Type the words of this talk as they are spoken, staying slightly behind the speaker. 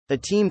A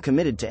team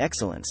committed to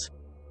excellence.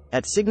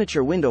 At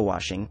Signature Window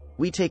Washing,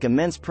 we take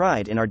immense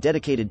pride in our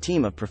dedicated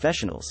team of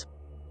professionals.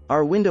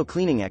 Our window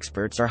cleaning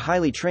experts are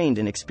highly trained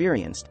and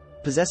experienced,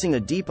 possessing a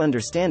deep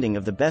understanding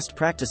of the best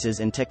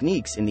practices and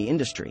techniques in the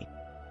industry.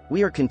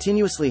 We are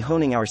continuously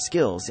honing our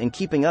skills and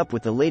keeping up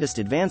with the latest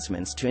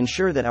advancements to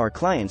ensure that our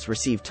clients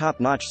receive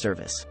top-notch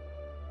service.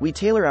 We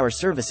tailor our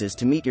services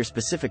to meet your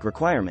specific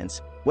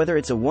requirements, whether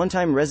it's a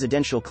one-time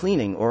residential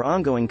cleaning or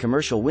ongoing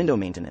commercial window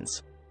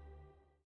maintenance.